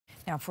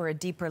Now, for a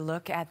deeper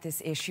look at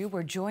this issue,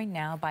 we're joined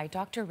now by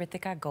Dr.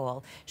 Ritika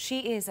Goel.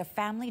 She is a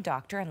family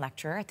doctor and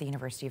lecturer at the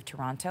University of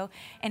Toronto.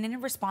 And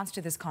in response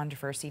to this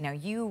controversy, now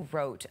you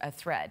wrote a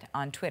thread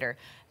on Twitter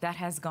that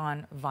has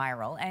gone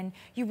viral. And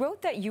you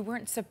wrote that you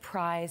weren't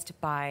surprised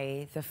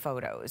by the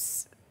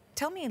photos.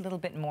 Tell me a little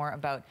bit more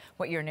about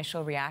what your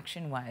initial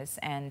reaction was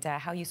and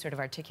how you sort of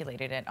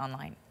articulated it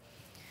online.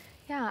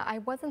 Yeah, I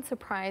wasn't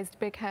surprised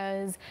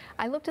because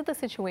I looked at the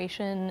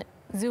situation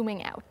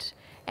zooming out.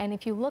 And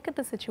if you look at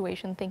the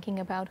situation thinking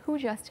about who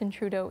Justin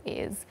Trudeau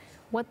is,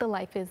 what the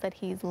life is that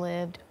he's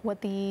lived, what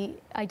the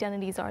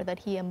identities are that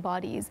he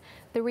embodies,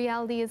 the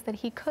reality is that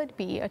he could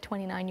be a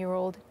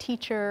 29-year-old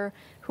teacher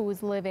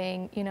who's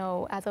living,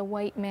 as a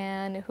white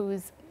man,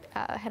 who's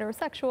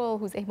heterosexual,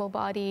 who's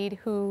able-bodied,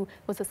 who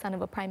was the son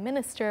of a prime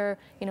minister,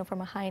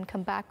 from a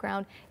high-income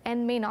background,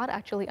 and may not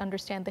actually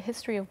understand the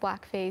history of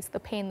blackface, the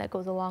pain that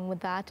goes along with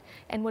that,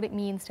 and what it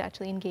means to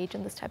actually engage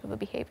in this type of a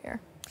behavior.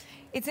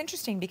 It's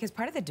interesting because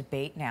part of the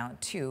debate now,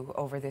 too,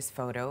 over this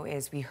photo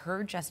is we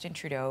heard Justin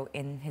Trudeau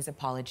in his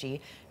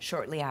apology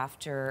shortly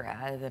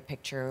after the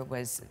picture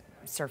was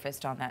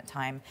surfaced on that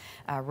Time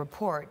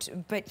report,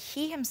 but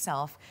he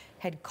himself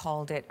had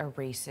called it a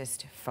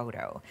racist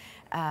photo.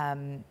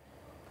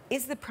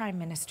 Is the Prime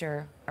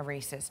Minister a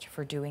racist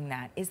for doing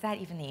that? Is that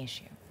even the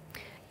issue?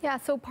 Yeah,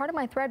 so part of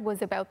my thread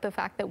was about the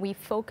fact that we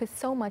focus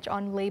so much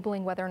on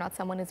labeling whether or not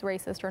someone is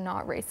racist or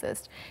not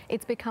racist.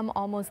 It's become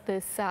almost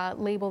this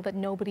label that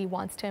nobody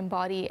wants to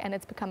embody, and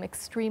it's become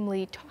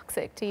extremely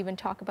toxic to even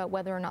talk about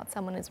whether or not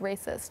someone is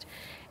racist,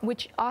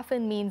 which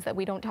often means that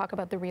we don't talk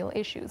about the real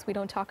issues. We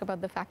don't talk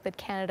about the fact that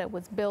Canada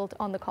was built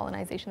on the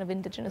colonization of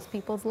Indigenous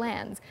peoples'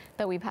 lands,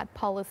 that we've had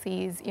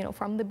policies,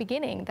 from the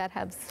beginning that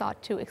have sought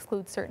to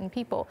exclude certain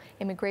people,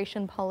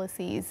 immigration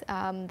policies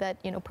that,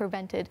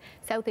 prevented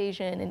South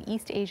Asian and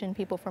East Asian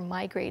people from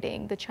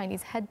migrating, the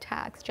Chinese head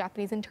tax,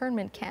 Japanese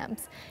internment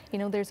camps.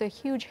 There's a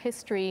huge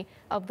history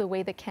of the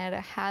way that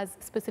Canada has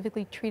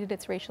specifically treated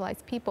its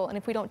racialized people. And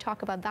if we don't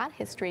talk about that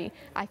history,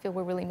 I feel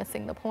we're really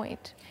missing the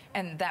point.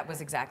 And that was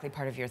exactly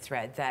part of your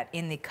thread, that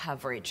in the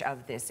coverage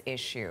of this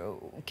issue,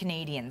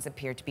 Canadians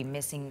appear to be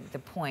missing the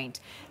point,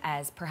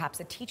 as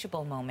perhaps a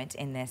teachable moment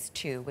in this,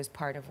 too, was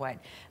part of what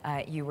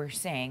you were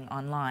saying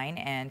online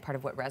and part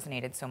of what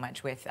resonated so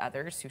much with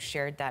others who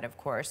shared that, of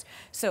course.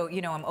 So,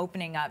 I'm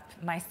opening up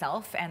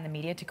myself and the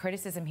media to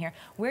criticism here.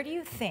 Where do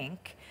you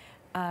think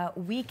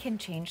we can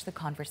change the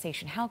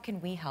conversation? How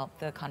can we help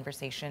the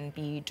conversation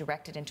be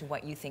directed into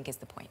what you think is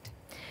the point?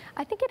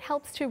 I think it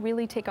helps to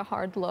really take a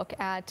hard look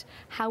at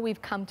how we've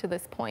come to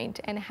this point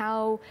and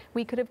how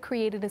we could have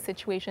created a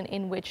situation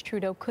in which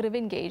Trudeau could have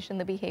engaged in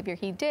the behavior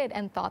he did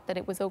and thought that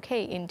it was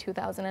okay in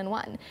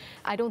 2001.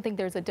 I don't think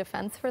there's a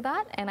defense for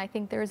that, and I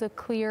think there's a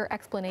clear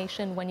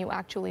explanation when you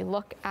actually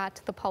look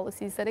at the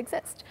policies that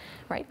exist,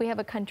 right? We have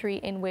a country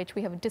in which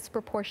we have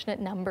disproportionate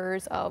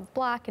numbers of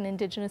Black and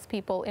Indigenous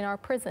people in our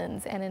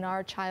prisons and in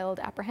our child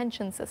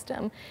apprehension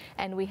system,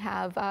 and we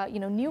have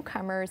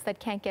newcomers that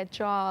can't get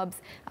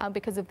jobs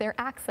because of their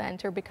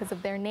accent or because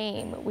of their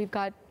name. We've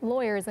got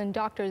lawyers and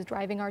doctors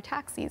driving our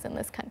taxis in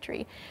this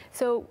country.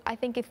 So I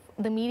think if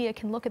the media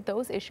can look at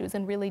those issues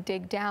and really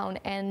dig down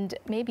and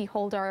maybe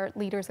hold our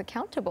leaders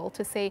accountable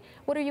to say,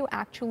 what are you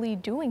actually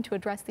doing to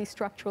address these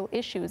structural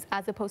issues,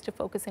 as opposed to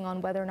focusing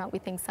on whether or not we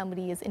think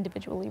somebody is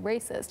individually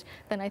racist,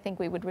 then I think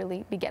we would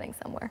really be getting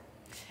somewhere.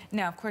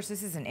 Now, of course,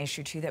 this is an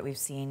issue, too, that we've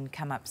seen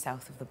come up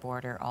south of the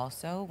border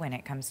also when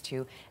it comes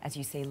to, as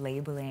you say,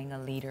 labeling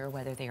a leader,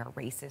 whether they are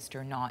racist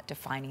or not,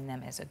 defining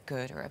them as a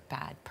good or a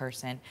bad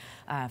person,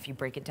 if you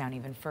break it down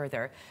even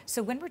further.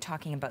 So when we're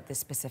talking about this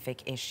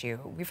specific issue,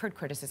 we've heard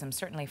criticism,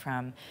 certainly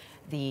from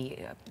the,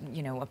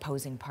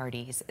 opposing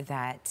parties,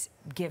 that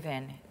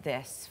given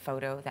this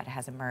photo that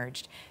has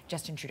emerged,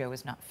 Justin Trudeau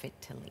is not fit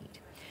to lead.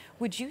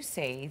 Would you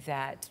say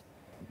that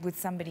with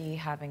somebody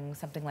having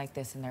something like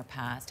this in their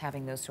past,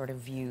 having those sort of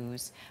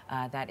views,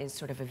 that is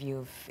sort of a view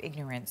of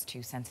ignorance to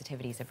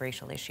sensitivities of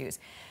racial issues,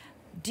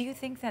 do you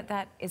think that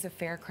that is a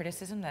fair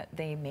criticism, that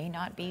they may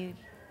not be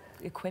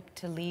equipped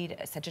to lead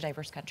such a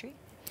diverse country?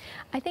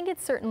 I think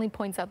it certainly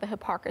points out the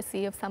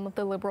hypocrisy of some of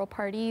the Liberal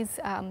Party's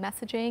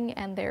messaging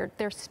and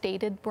their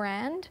stated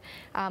brand.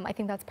 I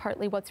think that's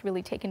partly what's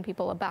really taken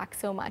people aback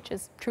so much,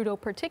 is Trudeau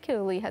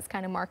particularly has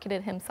kind of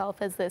marketed himself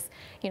as this,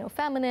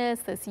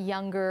 feminist, this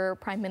younger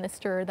prime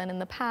minister than in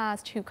the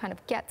past, who kind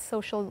of gets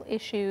social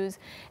issues.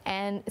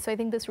 And so I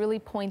think this really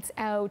points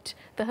out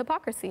the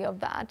hypocrisy of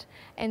that.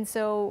 And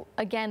so,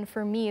 again,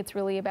 for me, it's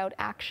really about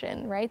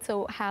action, right?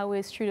 So how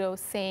is Trudeau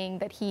saying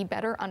that he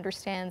better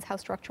understands how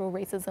structural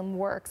racism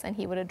works and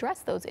he would address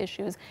those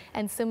issues?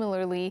 And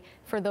similarly,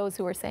 for those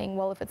who are saying,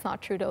 well, if it's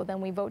not Trudeau,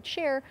 then we vote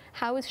Scheer,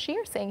 how is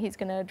Scheer saying he's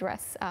going to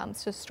address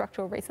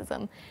structural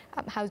racism?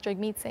 How's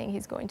Jagmeet saying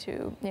he's going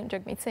to,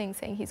 Jagmeet Singh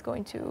saying he's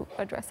going to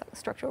address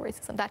structural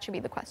racism? That should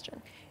be the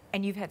question.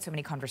 And you've had so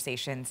many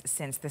conversations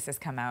since this has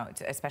come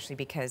out, especially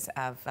because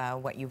of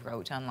what you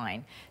wrote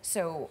online.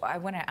 So I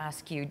want to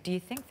ask you, do you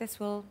think this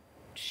will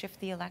shift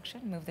the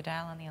election, move the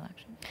dial on the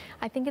election?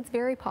 I think it's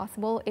very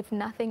possible. If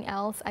nothing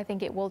else, I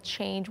think it will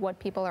change what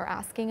people are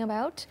asking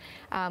about.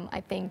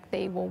 I think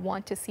they will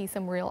want to see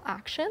some real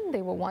action.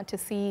 They will want to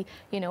see,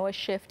 a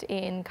shift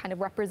in kind of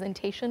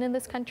representation in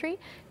this country.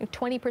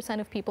 20%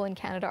 of people in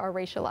Canada are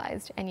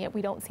racialized, and yet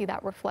we don't see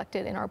that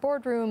reflected in our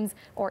boardrooms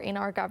or in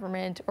our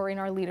government or in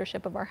our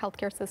leadership of our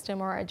healthcare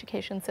system or our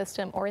education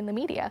system or in the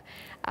media.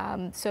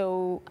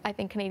 So I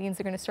think Canadians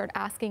are going to start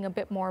asking a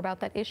bit more about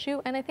that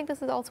issue, and I think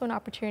this is also an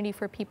opportunity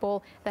for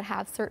people that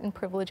have certain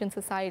privilege in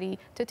society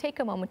to take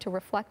a moment to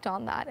reflect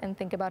on that and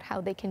think about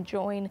how they can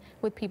join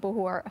with people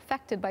who are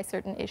affected by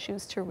certain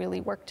issues to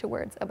really work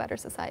towards a better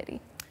society.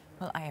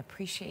 Well, I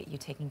appreciate you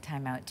taking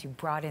time out to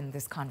broaden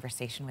this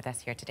conversation with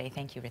us here today.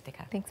 Thank you,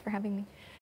 Ritika. Thanks for having me.